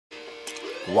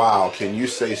Wow, can you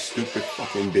say stupid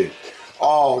fucking bitch?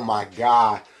 Oh my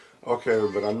god. Okay,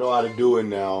 but I know how to do it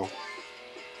now.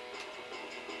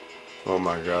 Oh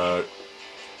my god.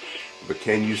 But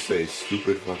can you say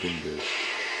stupid fucking bitch?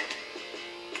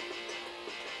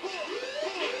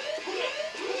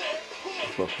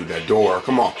 Fuck through that door.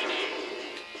 Come on.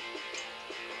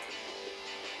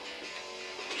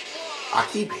 I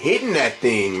keep hitting that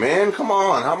thing, man. Come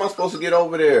on. How am I supposed to get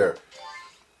over there?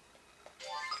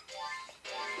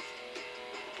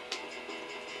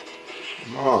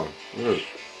 Come on. Look.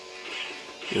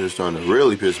 You're just starting to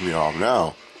really piss me off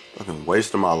now. Fucking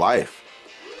waste of my life.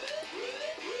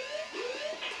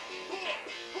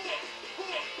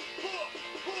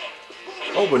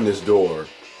 Open this door.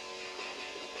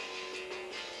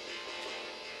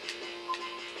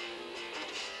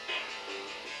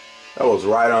 That was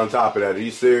right on top of that. Are you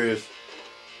serious?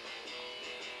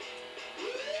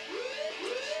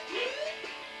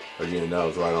 Again, that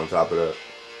was right on top of that.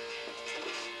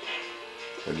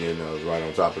 Again, that was right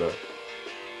on top of that.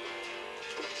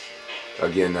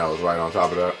 Again, that was right on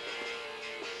top of that.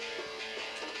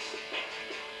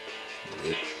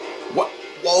 What?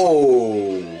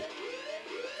 Whoa!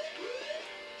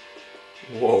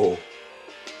 Whoa.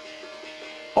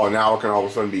 Oh, now it can all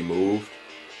of a sudden be moved?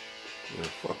 Yeah,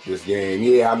 fuck this game.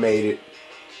 Yeah, I made it.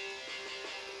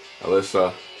 It's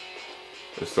a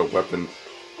weapon.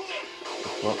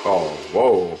 Oh,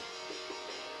 whoa.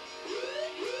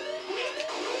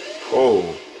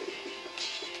 Whoa.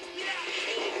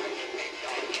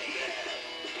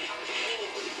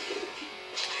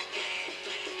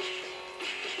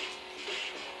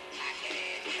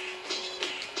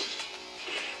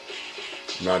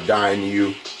 I'm not dying to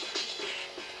you.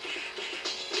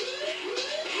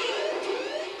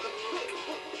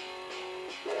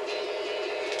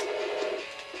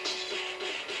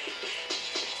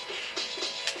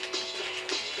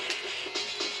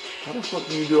 How the fuck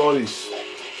do you do all these?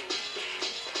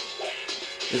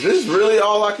 Is this really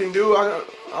all I can do? I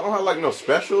don't have like no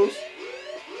specials.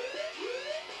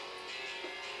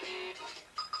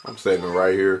 I'm saving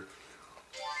right here.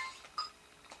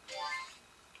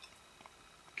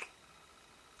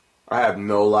 I have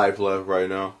no life left right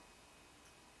now.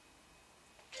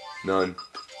 None.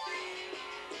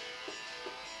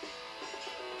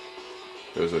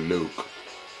 There's a nuke.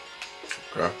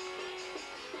 Okay.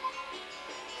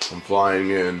 I'm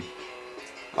flying in.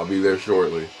 I'll be there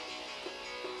shortly.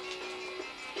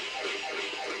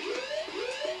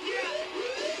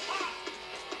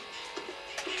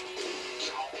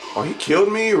 Oh, he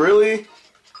killed me? Really?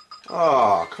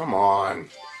 Oh, come on.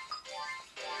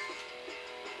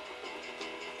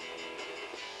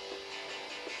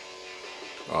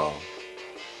 Oh.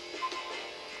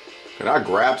 Can I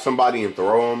grab somebody and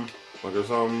throw them? Like or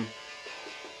something?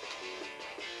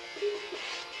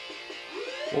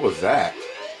 What was that?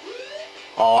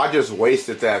 Oh, I just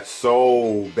wasted that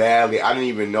so badly. I didn't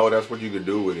even know that's what you could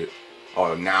do with it.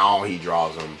 Oh, now he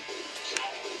draws them.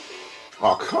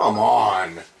 Oh, come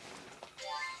on.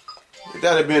 If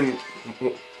that had been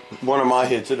one of my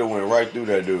hits, it would have went right through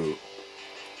that dude.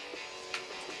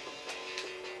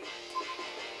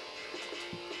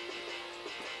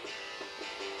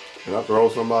 Can I throw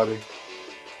somebody?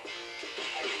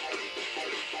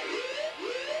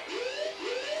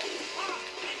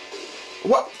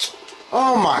 What?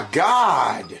 Oh my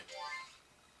God!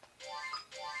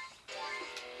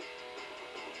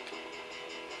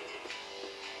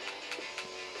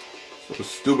 So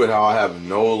stupid how I have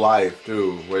no life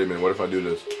too. Wait a minute, what if I do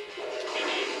this?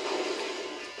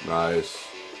 Nice.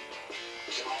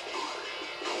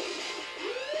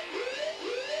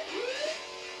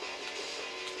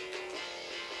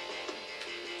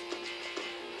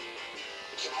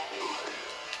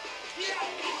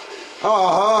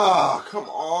 Ah, come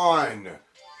on.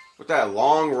 With that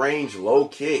long range low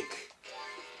kick.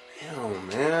 Damn,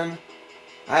 man.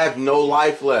 I have no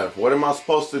life left. What am I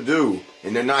supposed to do?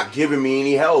 And they're not giving me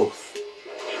any health.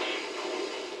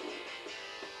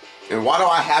 And why do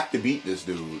I have to beat this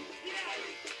dude?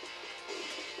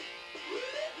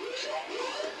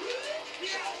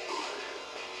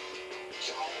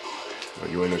 Oh,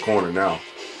 you're in the corner now.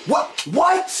 What?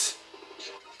 What?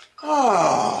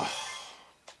 Ah.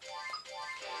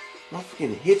 My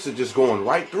freaking hits are just going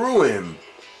right through him.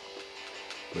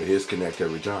 But his connect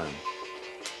every time.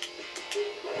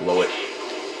 Blow it.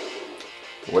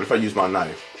 What if I use my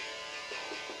knife?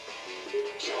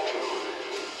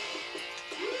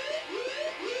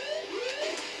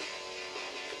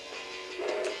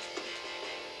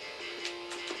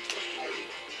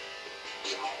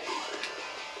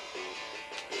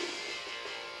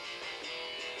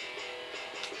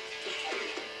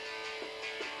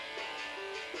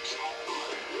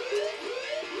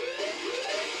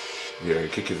 Yeah,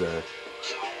 kick his ass.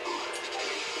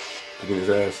 Kicking his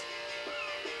ass.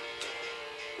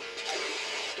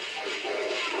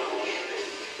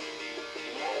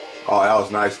 Oh, that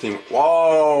was nice team.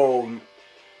 Whoa!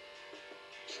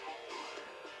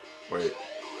 Wait.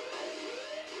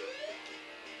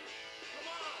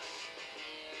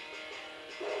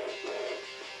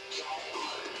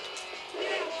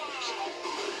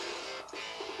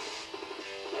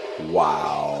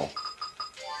 Wow.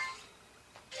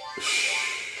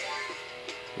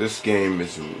 This game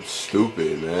is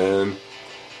stupid, man.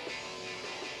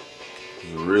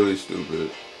 It's really stupid.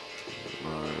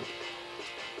 Alright.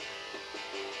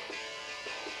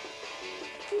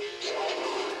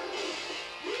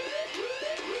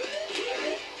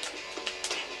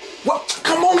 What?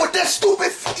 Come on with that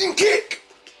stupid fucking kick!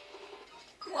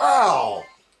 Wow.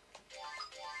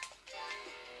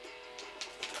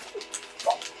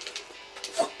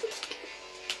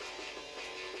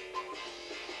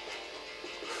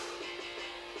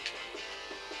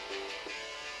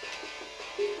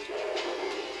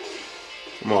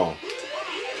 Come on.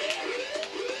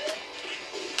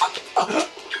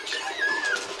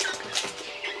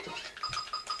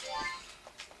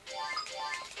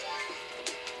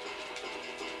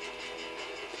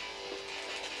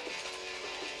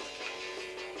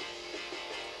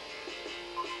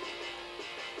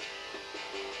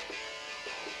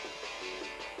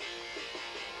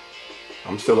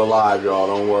 I'm still alive, y'all.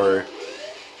 Don't worry.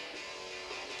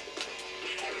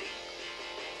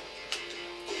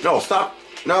 No, stop.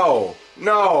 No,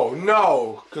 no,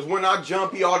 no. Because when I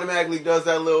jump, he automatically does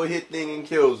that little hit thing and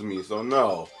kills me. So,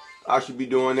 no. I should be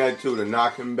doing that, too, to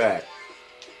knock him back.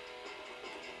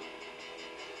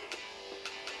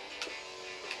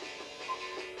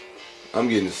 I'm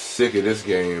getting sick of this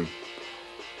game.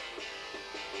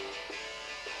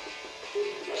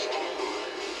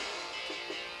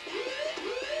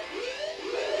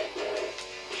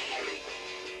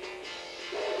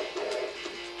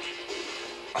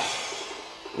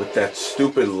 With that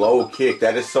stupid low kick,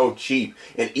 that is so cheap.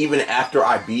 And even after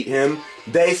I beat him,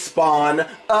 they spawn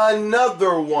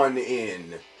another one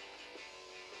in.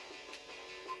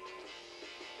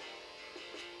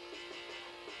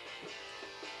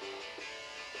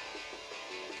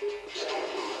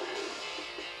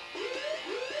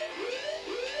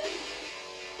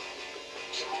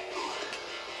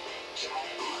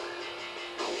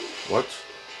 What?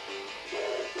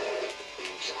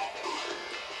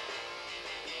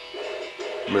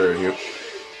 Mirror here.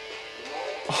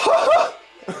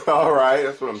 Alright,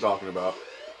 that's what I'm talking about.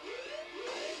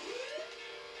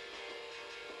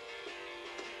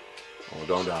 Oh,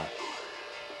 don't die.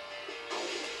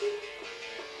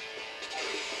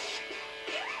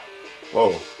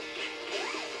 Whoa.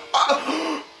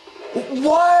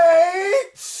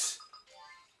 What?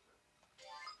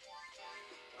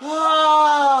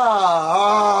 Ah!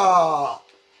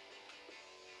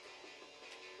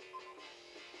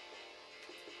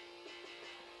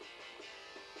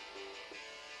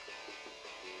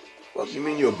 What you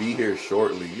mean you'll be here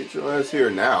shortly? Get your ass here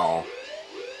now.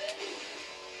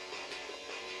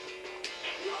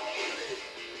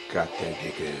 Got that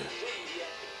nigga.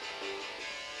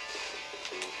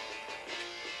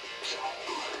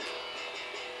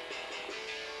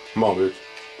 Come on, bitch.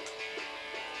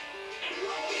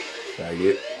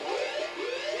 Faggot.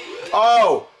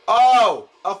 Oh! Oh!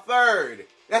 A third!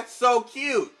 That's so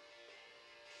cute!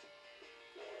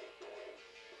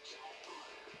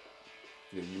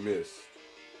 Yeah, you missed.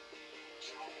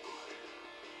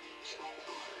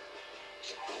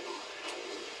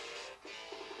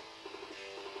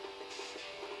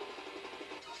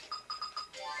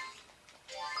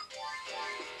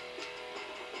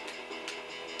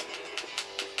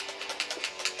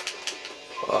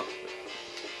 Fuck.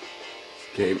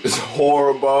 This game is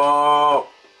horrible.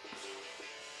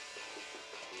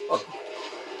 Fuck.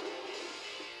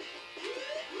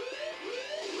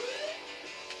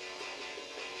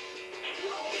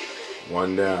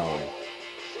 One down.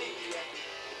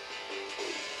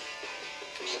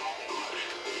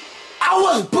 I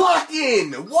was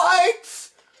blocking!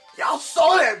 What? Y'all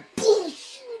saw that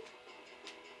bullshit?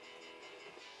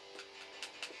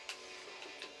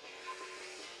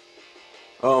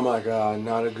 Oh my god,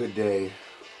 not a good day.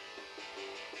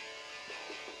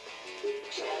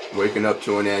 Waking up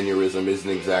to an aneurysm isn't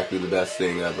exactly the best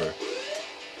thing ever.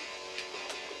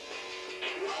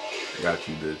 Got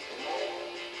you, bitch.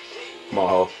 Come on,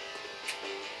 ho.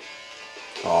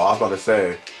 Oh, I was about to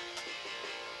say.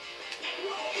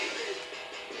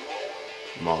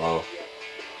 Come on, ho.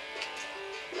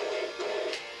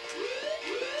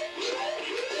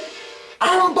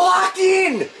 I'm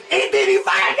blocking! And then he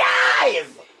find out! eyes!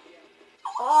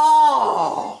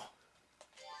 Oh!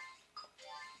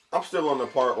 I'm still on the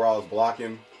part where I was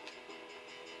blocking.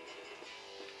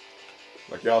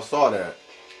 Like y'all saw that.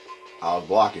 I was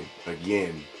blocking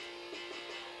again.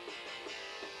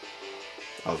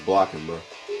 I was blocking, bro.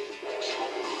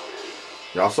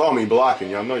 Y'all saw me blocking.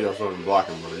 Y'all know y'all saw me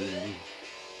blocking, bro.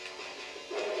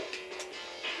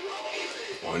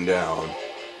 One down.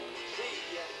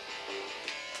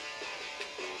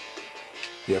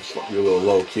 Yeah, fuck your little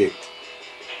low kick.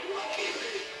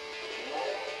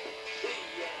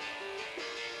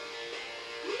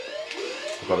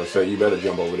 I was about to say, you better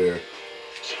jump over there.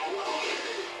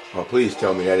 Oh, please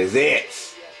tell me that is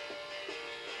it.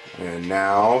 And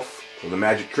now, for the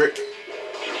magic trick.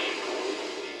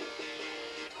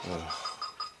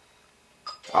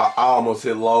 I almost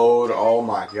hit load. Oh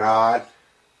my god.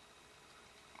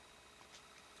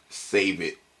 Save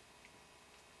it.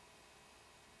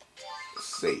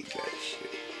 Save that shit.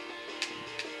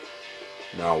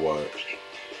 Now what?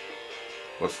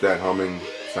 What's that humming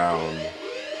sound?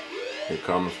 It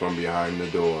comes from behind the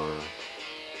door.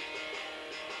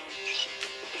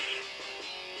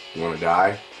 You wanna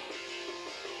die?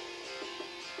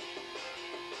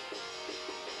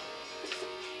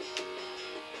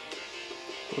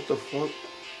 What the fuck?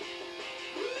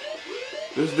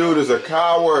 This dude is a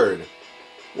coward.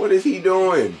 What is he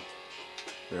doing?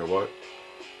 Yeah, what?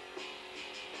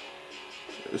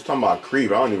 It's talking about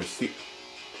creep. I don't even see.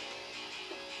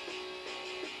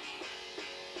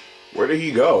 Where did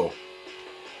he go?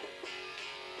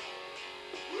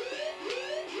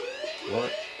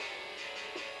 What?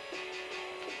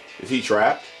 Is he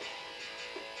trapped?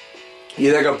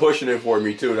 He's like pushing it for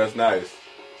me too. That's nice.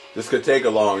 This could take a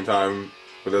long time,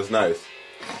 but that's nice.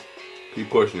 Keep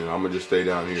pushing it. I'm gonna just stay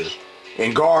down here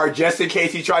and guard just in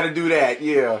case he try to do that.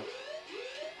 Yeah.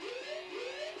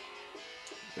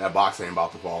 That box ain't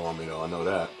about to fall on me though. I know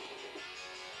that.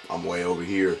 I'm way over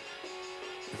here.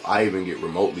 If I even get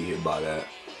remotely hit by that.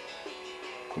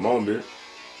 Come on, bitch.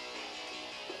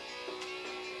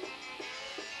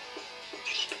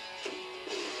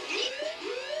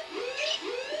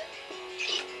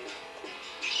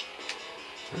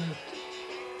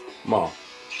 Come on.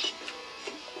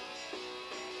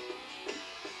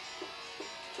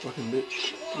 Fucking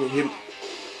bitch. Get him.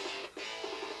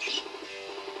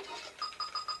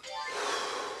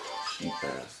 Cheap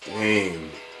ass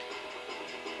game.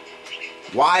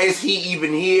 Why is he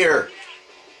even here?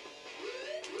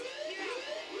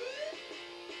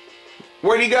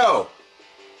 Where'd he go?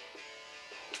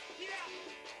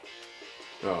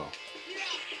 Oh.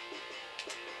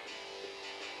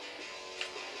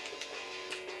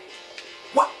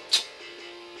 What?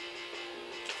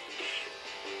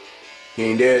 He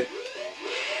ain't dead.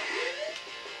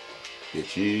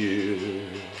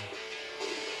 Bitches.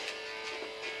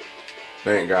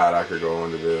 Thank God I could go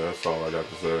under there. That's all I got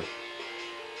to say.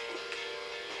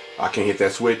 I can't hit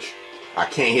that switch. I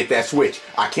can't hit that switch.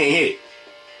 I can't hit it.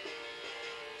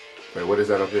 Wait, what is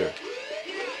that up there?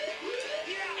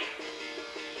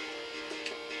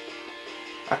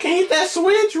 I can't hit that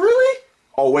switch, really?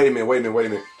 Oh, wait a minute, wait a minute, wait a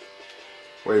minute.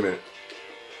 Wait a minute.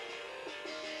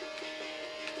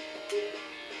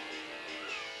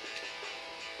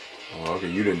 Oh,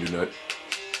 okay, you didn't do nothing.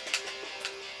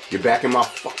 Get back in my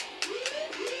fuck.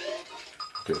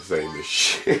 I could say this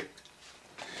shit.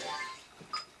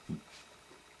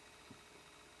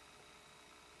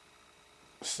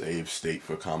 Save state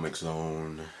for Comix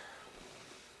Zone.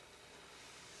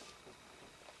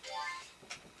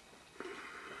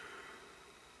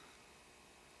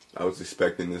 I was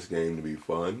expecting this game to be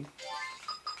fun.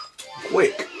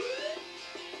 Quick.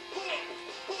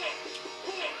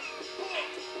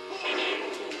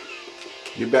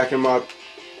 Get back in my...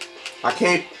 I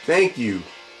can't... Thank you.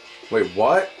 Wait,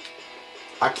 what?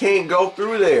 I can't go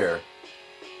through there.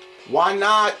 Why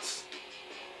not?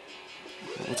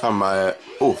 What time am I at?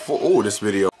 Oh, this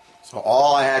video. So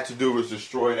all I had to do was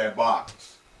destroy that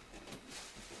box.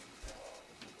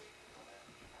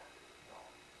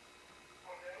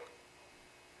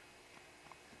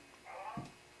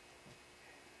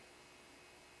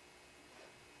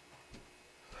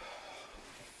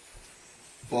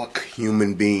 Fuck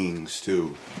human beings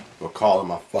too for calling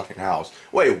my fucking house.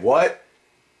 Wait, what?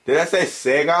 Did I say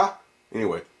Sega?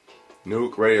 Anyway.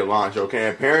 Nuke, ready to launch. Okay,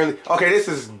 apparently... Okay, this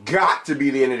has got to be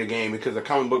the end of the game because the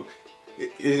comic book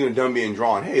isn't done being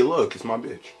drawn. Hey, look, it's my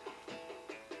bitch.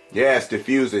 Yes,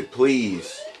 defuse it,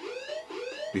 please.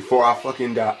 Before I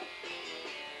fucking die.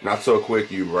 Not so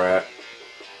quick, you brat.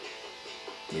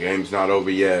 The game's not over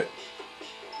yet.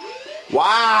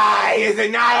 Why is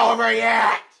it not over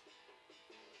yet?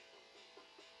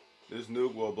 This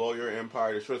nuke will blow your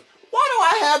empire to shreds. Why do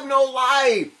I have no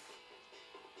life?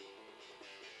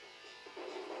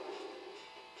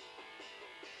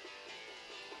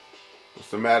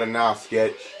 What's the matter now,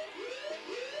 Sketch?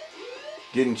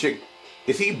 Getting chick.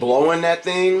 Is he blowing that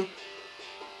thing?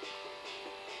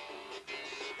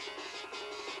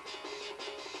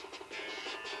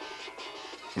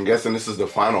 I'm guessing this is the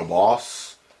final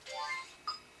boss.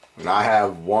 And I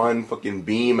have one fucking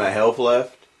beam of health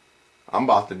left. I'm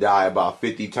about to die about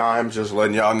 50 times, just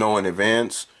letting y'all know in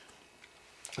advance.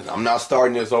 I'm not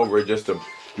starting this over just to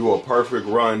do a perfect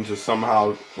run to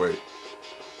somehow... Wait.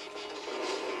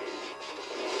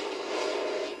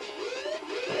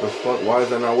 What the fuck? Why is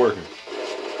that not working?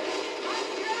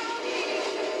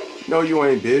 No, you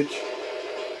ain't, bitch.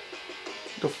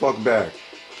 Get the fuck back.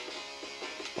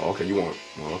 Oh, okay, you won't.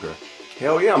 Oh, okay.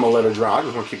 Hell yeah, I'm gonna let her drown. I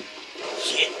just want to keep...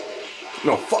 Shit!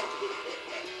 No, fuck!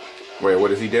 Wait,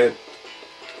 what, is he dead?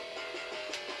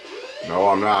 No,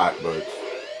 I'm not, but...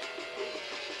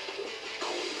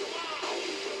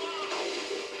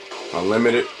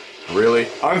 Unlimited? Really?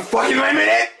 Unfucking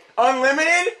limited?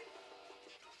 Unlimited?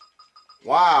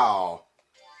 Wow.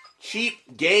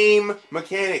 Cheap game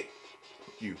mechanic.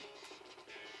 Fuck you.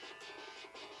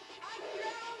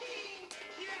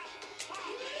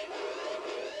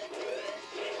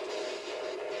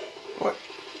 What?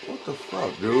 What the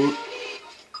fuck, dude?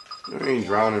 You ain't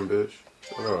drowning, bitch.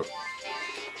 Shut up.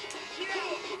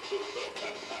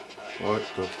 What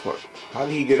the fuck? How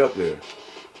did he get up there?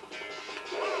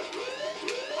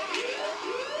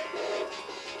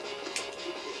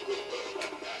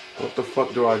 What the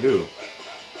fuck do I do?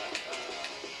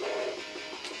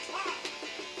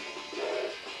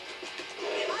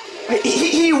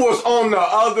 He was on the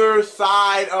other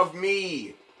side of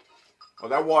me. Oh,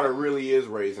 that water really is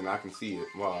raising. I can see it.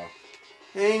 Wow.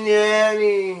 Hey,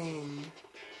 nanny.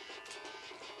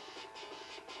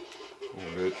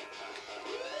 Oh, bitch.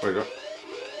 Wait up.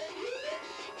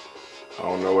 I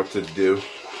don't know what to do.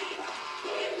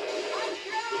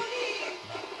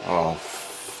 Oh,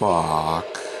 fuck.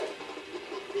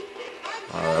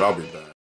 Alright, I'll be back.